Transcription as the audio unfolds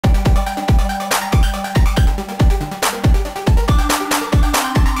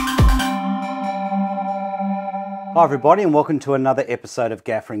Hi everybody and welcome to another episode of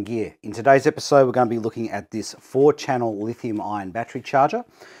Gaffer and Gear. In today's episode we're going to be looking at this 4-channel lithium ion battery charger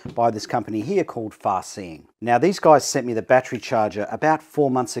by this company here called Farseeing. Now these guys sent me the battery charger about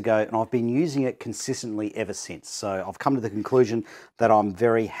 4 months ago and I've been using it consistently ever since. So I've come to the conclusion that I'm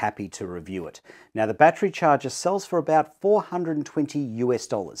very happy to review it. Now the battery charger sells for about $420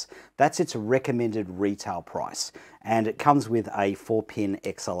 US. That's its recommended retail price and it comes with a 4-pin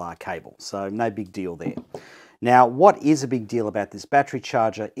XLR cable. So no big deal there. Now, what is a big deal about this battery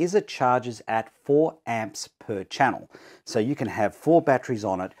charger is it charges at 4 amps per channel. So you can have 4 batteries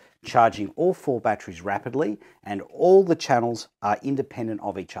on it, charging all 4 batteries rapidly, and all the channels are independent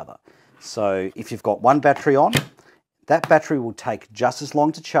of each other. So if you've got 1 battery on, that battery will take just as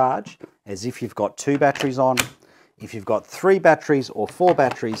long to charge as if you've got 2 batteries on. If you've got 3 batteries or 4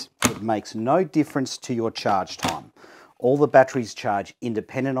 batteries, it makes no difference to your charge time. All the batteries charge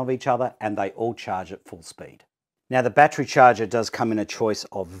independent of each other and they all charge at full speed. Now the battery charger does come in a choice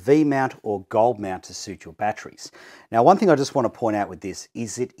of V-mount or gold mount to suit your batteries. Now one thing I just want to point out with this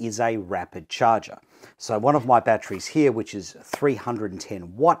is it is a rapid charger. So one of my batteries here, which is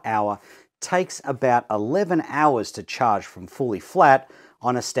 310 watt hour, takes about 11 hours to charge from fully flat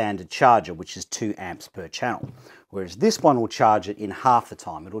on a standard charger, which is 2 amps per channel. Whereas this one will charge it in half the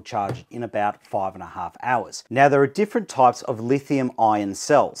time. It'll charge it in about 5.5 hours. Now there are different types of lithium ion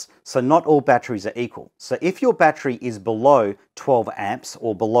cells, so not all batteries are equal. So if your battery is below 12 amps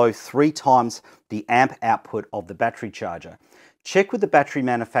or below 3 times the amp output of the battery charger, check with the battery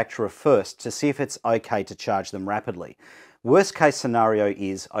manufacturer first to see if it's okay to charge them rapidly. Worst case scenario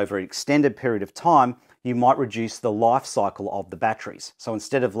is, over an extended period of time, you might reduce the life cycle of the batteries. So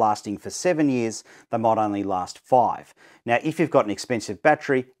instead of lasting for 7 years, they might only last 5. Now, if you've got an expensive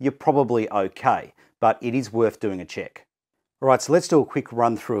battery, you're probably okay, but it is worth doing a check. All right, so let's do a quick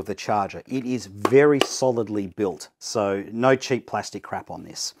run through of the charger. It is very solidly built, so no cheap plastic crap on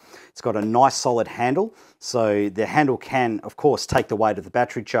this. It's got a nice solid handle, so the handle can, of course, take the weight of the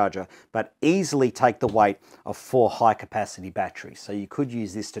battery charger, but easily take the weight of 4 high-capacity batteries. So you could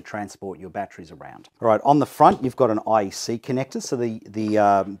use this to transport your batteries around. All right, on the front, you've got an IEC connector, so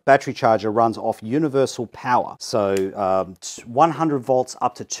the battery charger runs off universal power. So 100 volts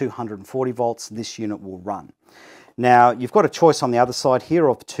up to 240 volts, this unit will run. Now, you've got a choice on the other side here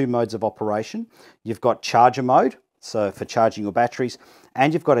of 2 modes of operation. You've got charger mode, so for charging your batteries,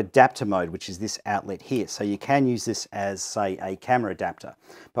 and you've got adapter mode, which is this outlet here. So you can use this as, say, a camera adapter.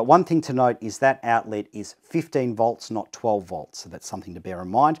 But one thing to note is that outlet is 15 volts, not 12 volts. So that's something to bear in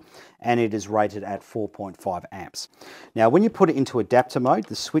mind. And it is rated at 4.5 amps. Now, when you put it into adapter mode,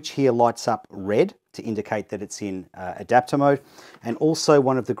 the switch here lights up red to indicate that it's in adapter mode. And also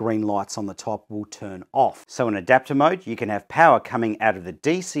one of the green lights on the top will turn off. So in adapter mode, you can have power coming out of the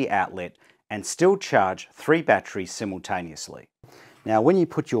DC outlet and still charge 3 batteries simultaneously. Now, when you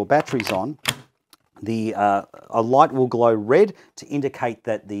put your batteries on, a light will glow red to indicate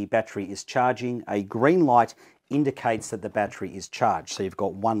that the battery is charging. A green light indicates that the battery is charged. So you've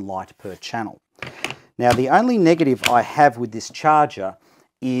got 1 light per channel. Now, the only negative I have with this charger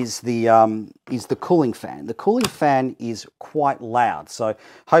is the cooling fan. The cooling fan is quite loud. So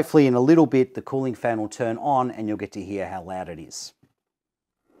hopefully in a little bit, the cooling fan will turn on and you'll get to hear how loud it is.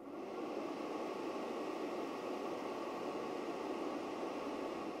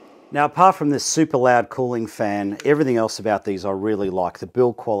 Now, apart from this super loud cooling fan, everything else about these I really like. The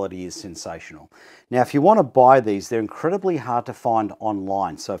build quality is sensational. Now, if you want to buy these, they're incredibly hard to find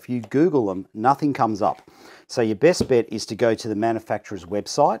online. So if you Google them, nothing comes up. So your best bet is to go to the manufacturer's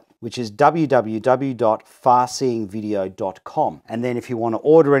website, which is www.farseeingvideo.com. And then if you want to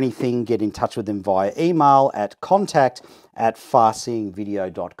order anything, get in touch with them via email at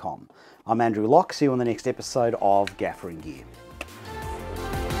contact@farseeingvideo.com. I'm Andrew Locke. See you on the next episode of Gaffer and Gear.